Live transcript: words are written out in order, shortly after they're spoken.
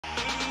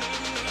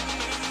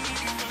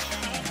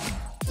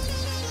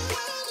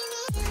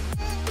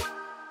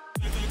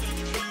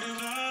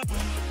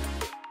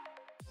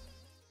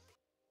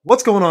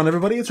What's going on,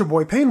 everybody? It's your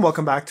boy Payne.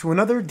 Welcome back to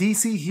another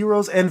DC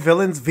Heroes and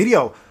Villains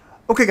video.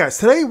 Okay guys,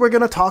 today we're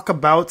going to talk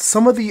about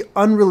some of the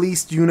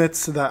unreleased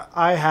units that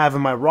I have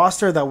in my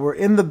roster that were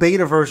in the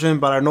beta version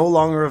but are no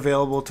longer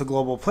available to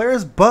global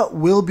players, but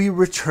will be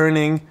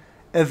returning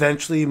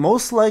eventually,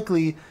 most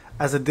likely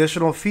as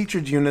additional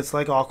featured units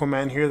like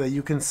Aquaman here that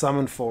you can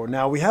summon for.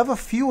 Now we have a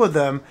few of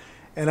them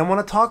and I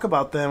want to talk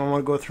about them. I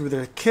want to go through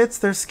their kits,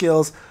 their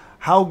skills,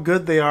 how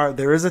good they are.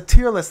 There is a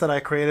tier list that I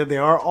created. They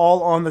are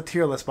all on the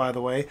tier list, by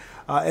the way,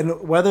 and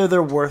whether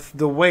they're worth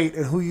the wait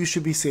and who you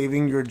should be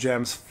saving your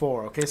gems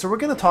for. Okay, so we're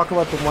going to talk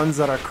about the ones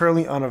that are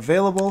currently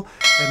unavailable,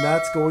 and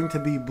that's going to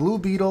be Blue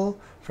Beetle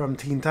from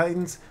Teen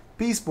Titans,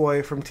 Beast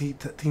Boy from Teen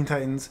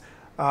Titans,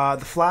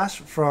 the Flash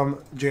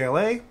from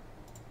JLA,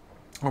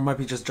 or it might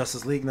be just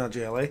Justice League, not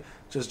JLA,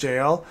 just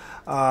JL.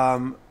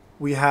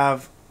 We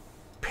have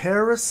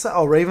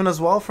Raven as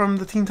well from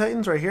the Teen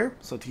Titans right here,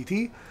 so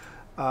TT.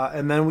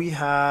 And then we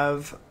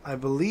have, I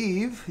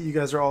believe, you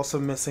guys are also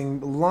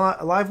missing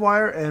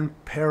Livewire and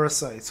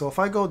Parasite. So if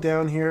I go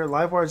down here,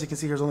 Livewire, as you can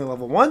see, here is only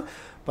level 1,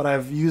 but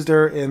I've used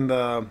her in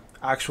the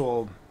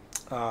actual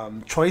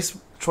choice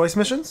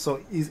missions, so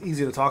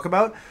easy to talk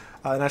about.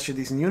 And actually a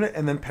decent unit.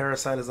 And then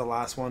Parasite is the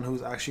last one,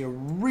 who's actually a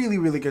really,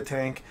 really good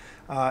tank,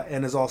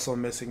 and is also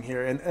missing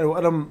here. And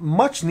a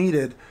much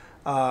needed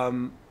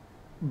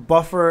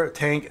buffer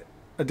tank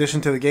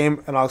addition to the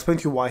game, and I'll explain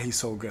to you why he's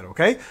so good.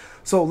 Okay,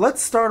 so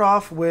let's start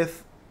off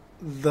with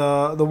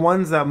the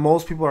ones that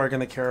most people are going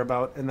to care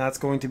about, and that's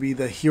going to be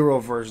the hero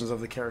versions of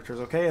the characters.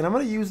 Okay, and I'm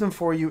going to use them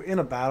for you in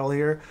a battle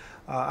here.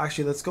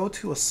 Actually, let's go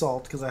to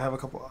assault because I have a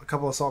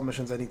couple assault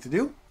missions I need to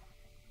do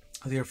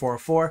here.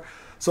 404.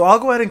 So I'll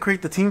go ahead and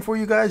create the team for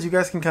you guys. You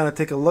guys can kind of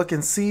take a look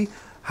and see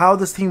how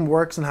this team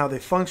works and how they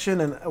function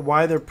and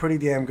why they're pretty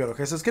damn good.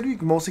 Okay, so it's going to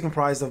be mostly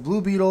comprised of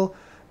Blue Beetle,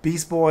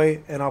 Beast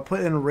Boy, and I'll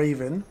put in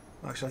Raven.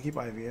 Actually, I'll keep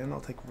Ivy in. I'll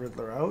take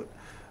Riddler out.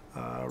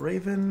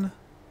 Raven.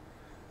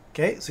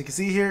 Okay, so you can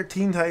see here,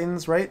 Teen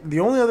Titans, right? The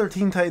only other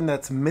Teen Titan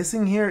that's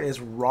missing here is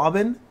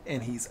Robin,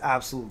 and he's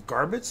absolute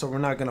garbage, so we're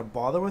not going to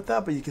bother with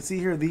that. But you can see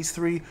here, these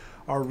three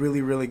are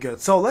really, really good.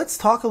 So let's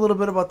talk a little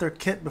bit about their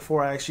kit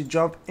before I actually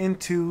jump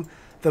into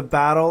the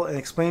battle and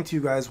explain to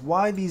you guys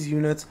why these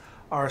units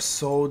are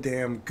so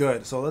damn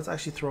good. So let's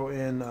actually throw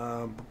in,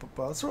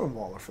 let's throw in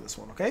Waller for this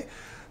one, okay?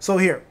 So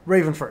here,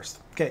 Raven first.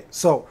 Okay,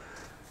 so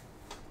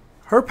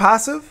her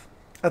passive,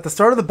 at the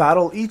start of the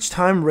battle, each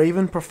time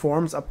Raven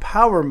performs a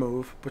power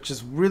move, which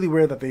is really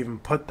weird that they even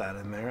put that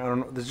in there. I don't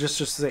know, there's just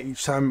to say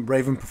each time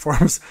Raven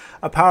performs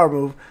a power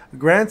move,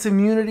 grants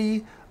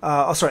immunity,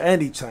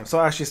 and each time. So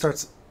it actually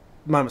starts,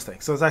 my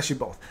mistake. So it's actually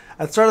both.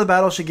 At the start of the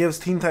battle, she gives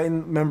Teen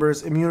Titan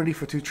members immunity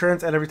for 2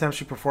 turns, and every time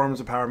she performs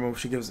a power move,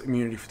 she gives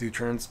immunity for 2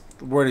 turns.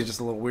 The word is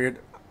just a little weird.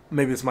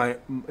 Maybe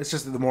it's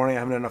just in the morning, I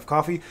haven't had enough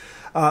coffee.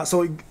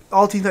 So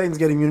all Teen Titans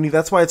get immunity.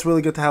 That's why it's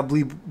really good to have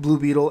Blue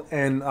Beetle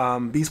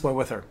and Beast Boy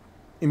with her.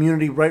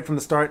 Immunity right from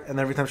the start, and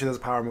every time she does a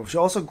power move. She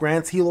also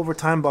grants heal over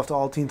time buff to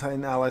all Teen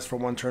Titan allies for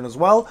 1 turn as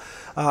well.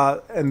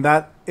 And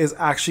that is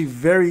actually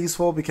very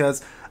useful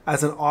because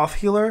as an off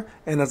healer,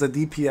 and as a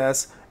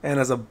DPS, and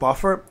as a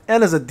buffer,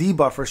 and as a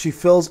debuffer, she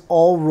fills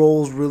all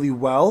roles really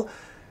well.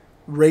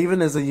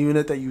 Raven is a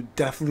unit that you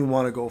definitely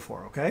want to go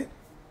for, okay?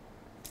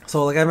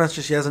 So like I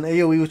mentioned, she has an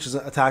AoE, which is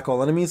attack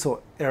all enemies,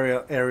 so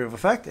area of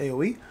effect,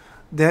 AoE.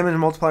 Damage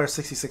multiplier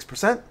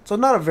 66%, so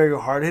not a very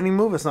hard hitting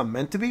move, it's not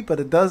meant to be, but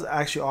it does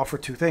actually offer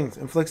 2 things.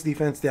 Inflicts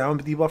defense down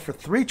debuff for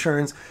 3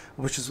 turns,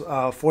 which is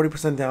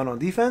 40% down on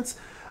defense,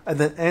 and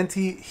then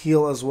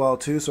anti-heal as well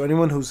too, so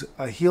anyone who's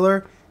a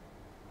healer,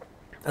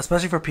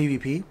 especially for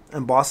PvP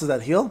and bosses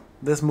that heal,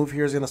 this move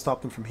here is going to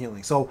stop them from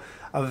healing. So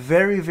a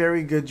very,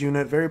 very good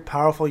unit, very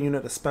powerful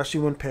unit,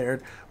 especially when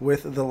paired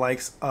with the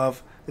likes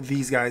of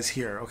these guys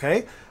here,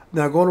 okay?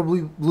 Now going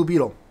to Blue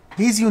Beetle.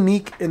 He's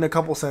unique in a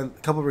couple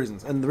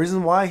reasons. And the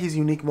reason why he's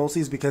unique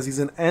mostly is because he's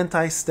an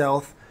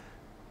anti-stealth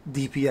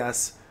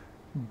DPS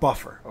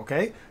buffer,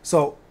 okay?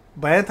 So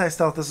by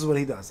anti-stealth, this is what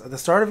he does. At the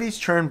start of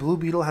each turn, Blue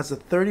Beetle has a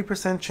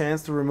 30%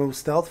 chance to remove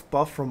stealth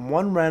buff from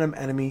 1 random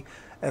enemy.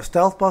 If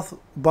stealth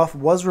buff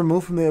was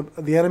removed from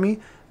the enemy,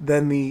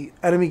 then the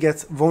enemy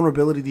gets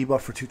vulnerability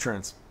debuff for 2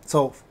 turns.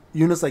 So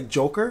units like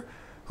Joker,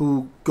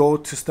 who go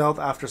to stealth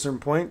after a certain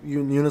point,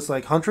 units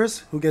like Huntress,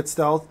 who get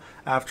stealth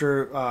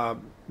after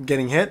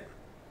getting hit,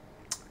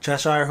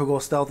 Cheshire, who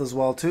goes stealth as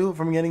well too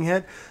from getting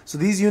hit. So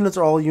these units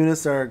are all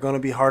units that are going to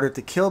be harder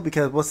to kill,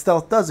 because what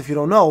stealth does, if you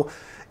don't know,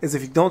 is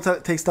if you don't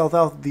take stealth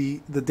out,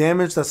 the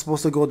damage that's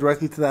supposed to go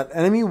directly to that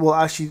enemy will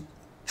actually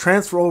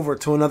transfer over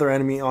to another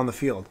enemy on the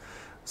field.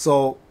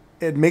 So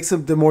it makes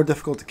it more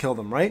difficult to kill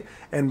them, right?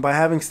 And by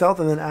having stealth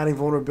and then adding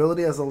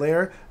vulnerability as a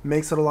layer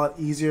makes it a lot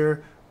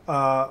easier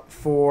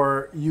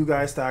for you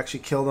guys to actually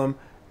kill them,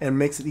 and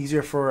makes it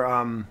easier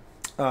for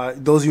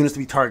those units to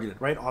be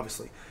targeted, right?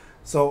 Obviously.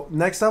 So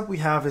next up we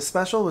have his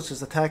special, which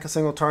is attack a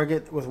single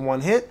target with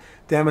 1 hit.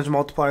 Damage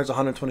multiplier is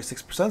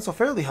 126%, so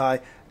fairly high.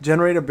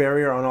 Generate a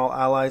barrier on all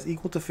allies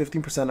equal to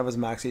 15% of his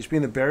max HP,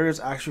 and the barrier is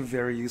actually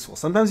very useful.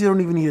 Sometimes you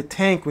don't even need a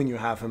tank when you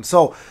have him.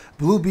 So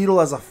Blue Beetle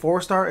as a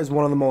 4-star is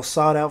one of the most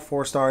sought out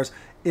 4-stars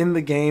in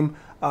the game,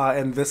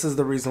 and this is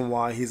the reason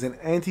why. He's an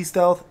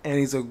anti-stealth, and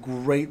he's a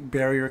great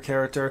barrier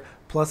character,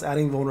 plus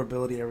adding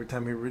vulnerability every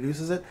time he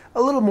reduces it.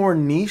 A little more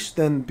niche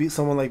than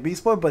someone like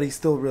Beast Boy, but he's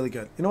still really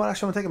good. You know what,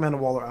 actually I'm going to take Amanda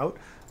Waller out.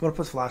 I'm going to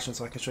put Flash in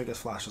so I can show you guys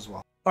Flash as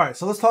well. Alright,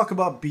 so let's talk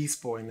about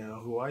Beast Boy now,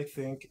 who I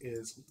think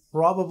is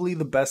probably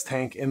the best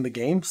tank in the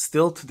game,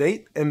 still to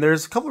date, and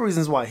there's a couple of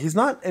reasons why. He's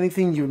not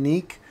anything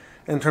unique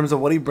in terms of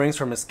what he brings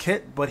from his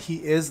kit, but he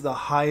is the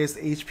highest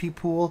HP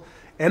pool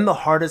and the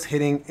hardest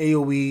hitting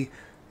AoE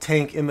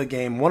tank in the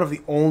game, one of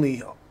the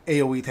only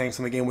AoE tanks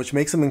in the game, which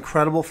makes him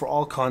incredible for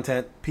all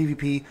content,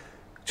 PvP,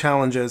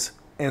 challenges,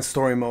 and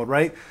story mode,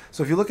 right?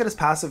 So if you look at his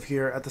passive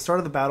here, at the start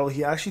of the battle,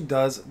 he actually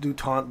does do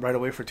taunt right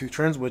away for 2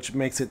 turns, which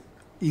makes it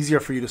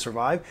easier for you to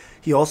survive.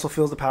 He also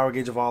fills the power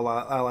gauge of all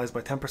allies by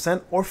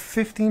 10% or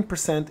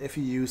 15% if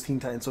you use Teen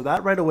Titan. So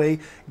that right away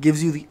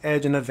gives you the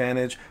edge and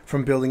advantage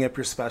from building up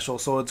your special.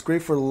 So it's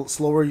great for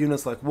slower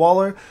units like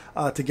Waller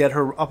to get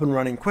her up and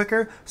running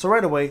quicker. So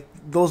right away,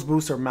 those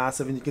boosts are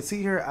massive. And you can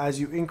see here, as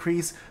you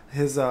increase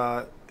his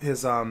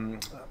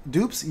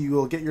dupes, you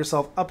will get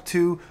yourself up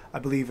to, I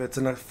believe it's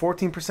in a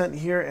 14%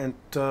 here and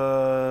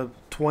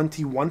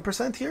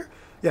 21% here.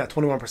 Yeah,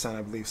 21%,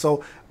 I believe.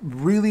 So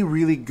really,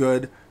 really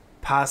good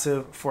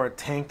passive for a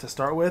tank to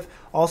start with.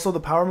 Also, the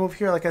power move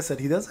here, like I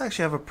said, he does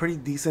actually have a pretty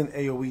decent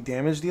AoE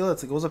damage deal.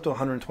 It goes up to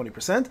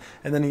 120%,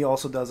 and then he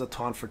also does a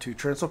taunt for 2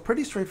 turns. So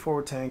pretty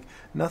straightforward tank.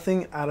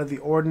 Nothing out of the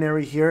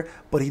ordinary here,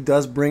 but he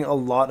does bring a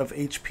lot of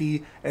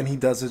HP, and he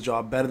does his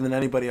job better than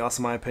anybody else,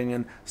 in my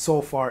opinion,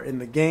 so far in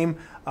the game.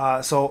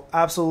 So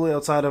absolutely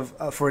outside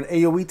of, for an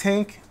AoE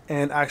tank,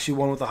 and actually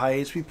one with a high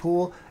HP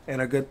pool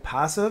and a good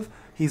passive,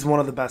 he's one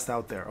of the best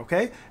out there,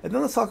 okay? And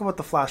then let's talk about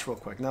the Flash real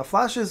quick. Now,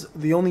 Flash is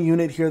the only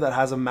unit here that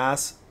has a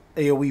mass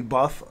AoE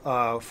buff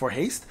for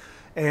haste,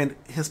 and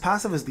his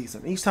passive is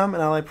decent. Each time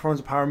an ally performs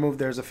a power move,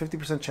 there's a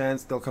 50%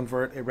 chance they'll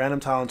convert a random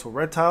tile into a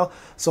red tile.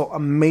 So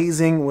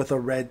amazing with a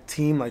red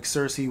team like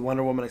Cersei,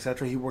 Wonder Woman,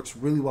 etc. He works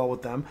really well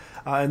with them.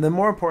 And then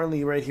more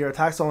importantly, right here,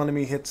 attacks all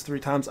enemy, hits 3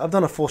 times. I've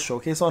done a full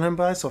showcase on him,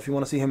 guys, so if you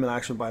want to see him in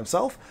action by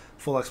himself,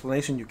 full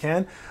explanation, you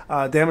can.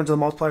 Damage on the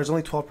multiplier is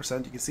only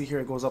 12%. You can see here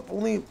it goes up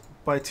only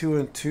by 2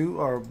 and 2,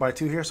 or by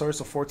 2 here, sorry,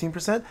 so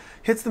 14%.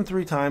 Hits them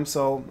 3 times,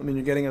 so I mean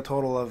you're getting a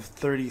total of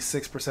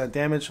 36%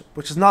 damage,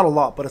 which is not a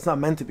lot, but it's not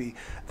meant to be.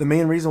 The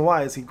main reason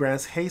why is he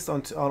grants haste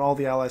on all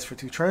the allies for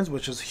 2 turns,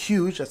 which is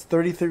huge. That's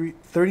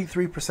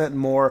 33%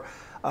 more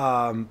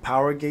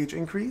power gauge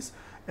increase.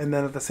 And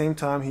then at the same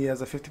time, he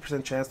has a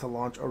 50% chance to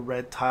launch a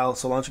red tile.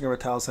 So launching a red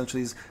tile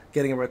essentially is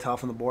getting a red tile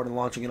from the board and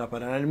launching it up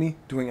at an enemy,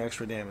 doing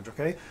extra damage,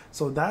 okay?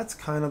 So that's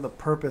kind of the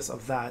purpose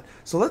of that.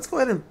 So let's go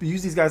ahead and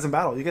use these guys in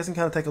battle. You guys can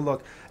kind of take a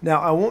look. Now,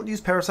 I won't use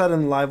Parasite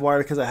and Livewire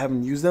because I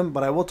haven't used them,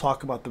 but I will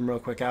talk about them real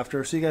quick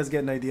after so you guys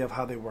get an idea of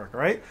how they work,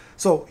 all right?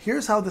 So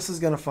here's how this is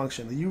going to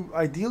function. You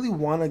ideally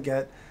want to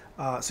get,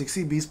 so you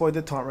see Beast Boy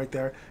did taunt right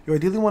there. You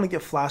ideally want to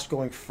get Flash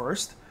going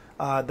first.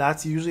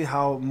 That's usually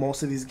how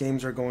most of these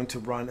games are going to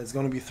run. It's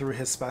going to be through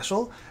his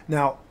special.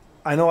 Now,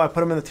 I know I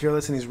put him in the tier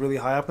list and he's really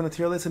high up in the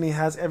tier list and he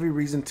has every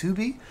reason to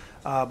be.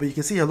 But you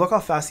can see here, look how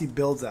fast he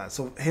builds that.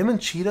 So him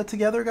and Cheetah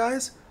together,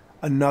 guys,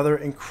 another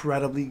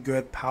incredibly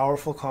good,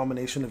 powerful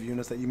combination of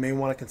units that you may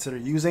want to consider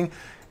using.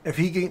 If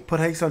he put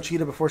haste on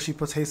Cheetah before she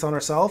puts haste on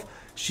herself,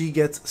 she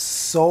gets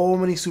so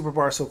many super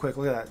bars so quick.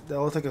 Look at that.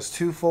 That'll take us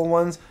 2 full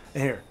ones.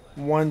 And here,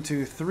 1,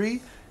 2,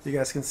 3. You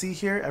guys can see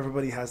here,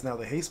 everybody has now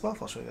the haste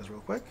buff. I'll show you guys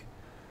real quick.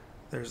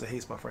 There's the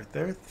haste buff right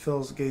there.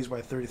 Fills gauge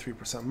by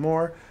 33%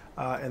 more.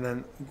 And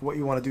then what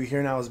you want to do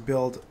here now is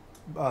build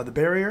the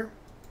barrier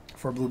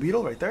for Blue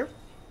Beetle right there.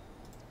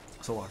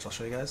 So watch, I'll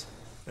show you guys.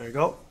 There you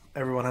go.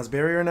 Everyone has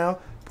barrier now.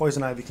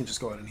 Poison Ivy can just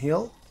go ahead and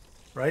heal,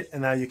 right?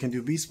 And now you can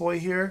do Beast Boy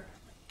here,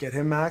 get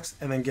him maxed,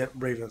 and then get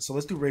Raven. So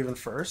let's do Raven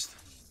first.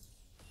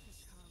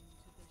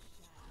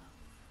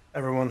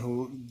 Everyone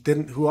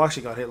who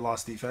actually got hit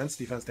lost defense.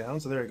 Defense down.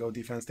 So there you go.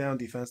 Defense down,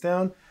 defense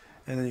down.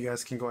 And then you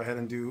guys can go ahead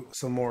and do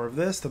some more of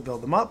this to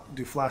build them up.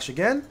 Do Flash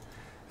again.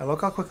 And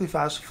look how quickly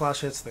Flash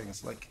hits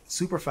things. Like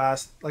super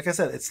fast. Like I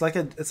said, it's like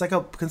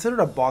a considered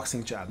a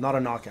boxing jab, not a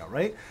knockout,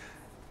 right?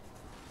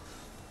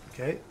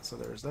 Okay, so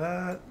there's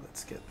that.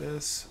 Let's get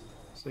this.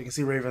 So you can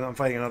see Raven, I'm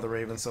fighting another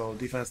Raven, so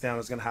defense down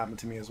is gonna happen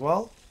to me as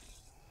well.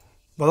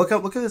 But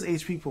look at his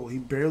HP pool. He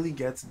barely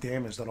gets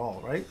damaged at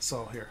all, right?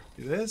 So here,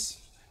 do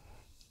this.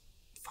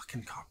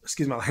 Fucking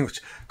excuse my language.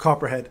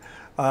 Copperhead.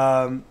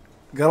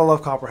 Gotta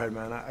love Copperhead,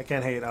 man. I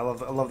can't hate. I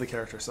love the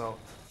character. So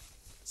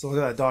look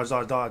at that, dodge,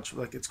 dodge, dodge.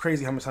 Like it's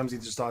crazy how many times he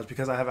just dodged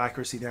because I have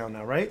accuracy down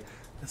now, right?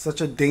 It's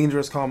such a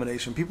dangerous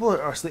combination. People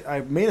are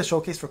I made a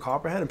showcase for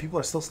Copperhead and people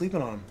are still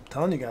sleeping on him. I'm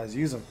telling you guys,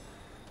 use him.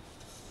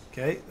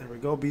 Okay, there we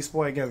go. Beast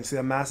Boy again. You see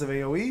that massive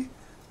AoE?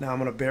 Now I'm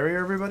gonna barrier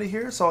everybody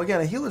here. So again,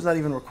 a healer's not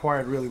even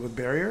required really with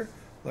barrier.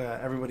 Look at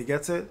that, everybody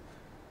gets it.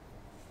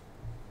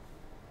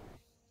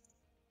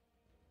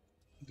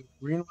 Do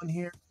green one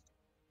here.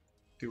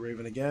 Do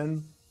Raven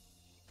again.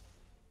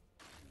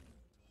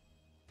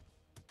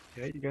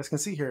 Okay, you guys can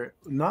see here,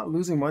 not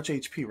losing much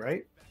HP,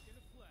 right?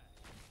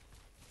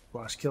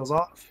 Flash kills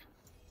off.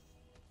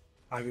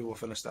 Ivy will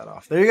finish that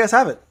off. There you guys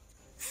have it.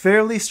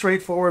 Fairly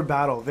straightforward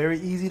battle, very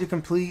easy to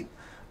complete.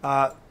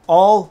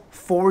 All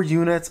 4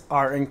 units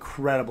are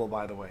incredible,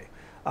 by the way.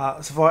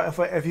 So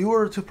if you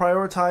were to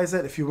prioritize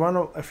it, if you want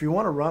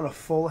to run a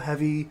full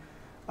heavy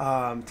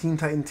Teen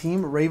Titan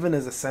team, Raven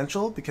is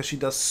essential because she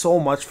does so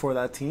much for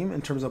that team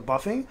in terms of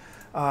buffing.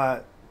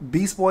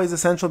 Beast Boy is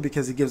essential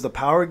because he gives the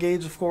power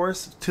gauge, of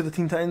course, to the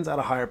Teen Titans at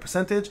a higher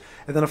percentage.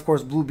 And then, of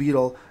course, Blue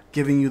Beetle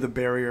giving you the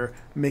barrier,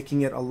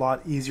 making it a lot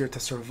easier to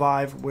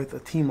survive with a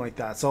team like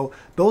that. So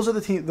those are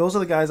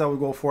the guys I would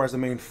go for as the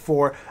main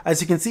 4. As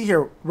you can see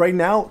here, right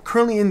now,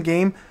 currently in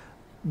game,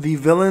 the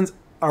villains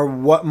are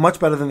much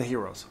better than the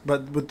heroes.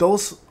 But with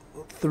those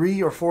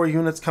 3 or 4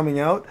 units coming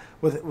out,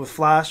 with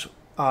Flash,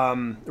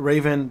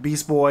 Raven,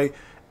 Beast Boy,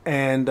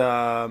 and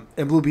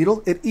Blue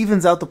Beetle, it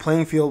evens out the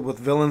playing field with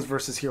villains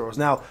versus heroes.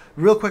 Now,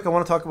 real quick, I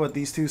want to talk about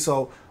these two.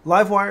 So,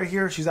 Livewire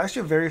here, she's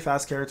actually a very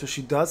fast character.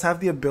 She does have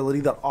the ability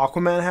that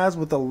Aquaman has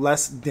with the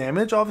less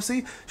damage,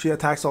 obviously. She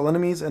attacks all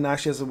enemies and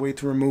actually has a way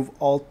to remove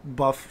all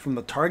buff from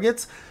the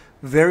targets.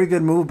 Very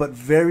good move, but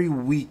very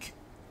weak.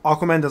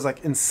 Aquaman does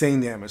like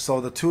insane damage.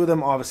 So the two of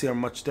them obviously are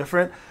much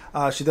different.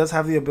 She does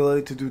have the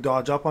ability to do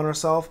dodge up on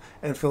herself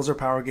and fills her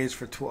power gauge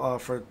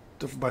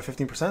by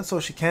 15%, so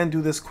she can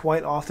do this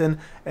quite often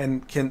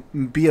and can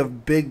be a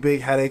big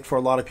headache for a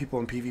lot of people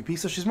in PvP.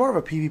 So she's more of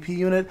a PvP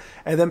unit.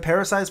 And then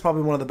Parasite is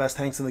probably one of the best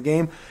tanks in the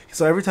game.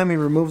 So every time he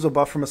removes a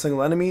buff from a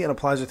single enemy and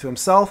applies it to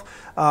himself,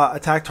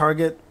 attack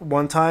target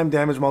 1 time,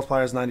 damage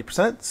multiplier is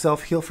 90%,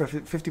 self heal for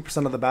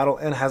 50% of the battle,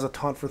 and has a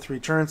taunt for 3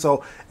 turns.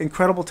 So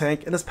incredible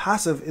tank, and his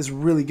passive is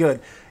really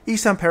good.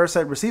 Each time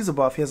Parasite receives a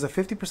buff, he has a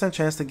 50%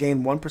 chance to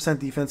gain 1%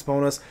 defense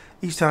bonus.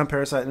 Each time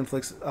Parasite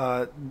inflicts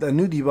a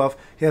new debuff,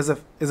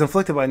 is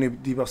inflicted by a new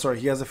debuff. Sorry,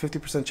 he has a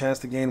 50% chance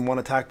to gain 1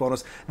 attack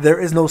bonus.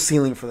 There is no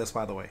ceiling for this,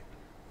 by the way.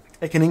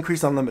 It can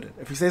increase unlimited.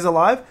 If he stays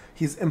alive,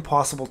 he's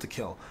impossible to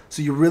kill.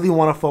 So you really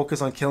want to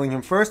focus on killing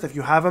him first. If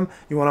you have him,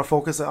 you want to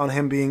focus on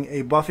him being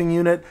a buffing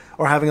unit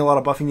or having a lot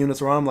of buffing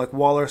units around him like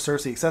Waller,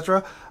 Cersei,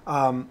 etc.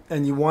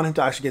 And you want him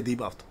to actually get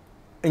debuffed.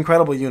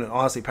 Incredible unit,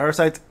 honestly.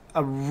 Parasite's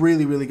a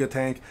really good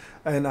tank,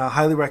 and I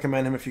highly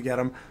recommend him if you get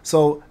him.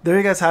 So there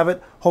you guys have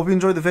it. Hope you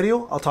enjoyed the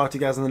video. I'll talk to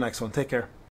you guys in the next one. Take care.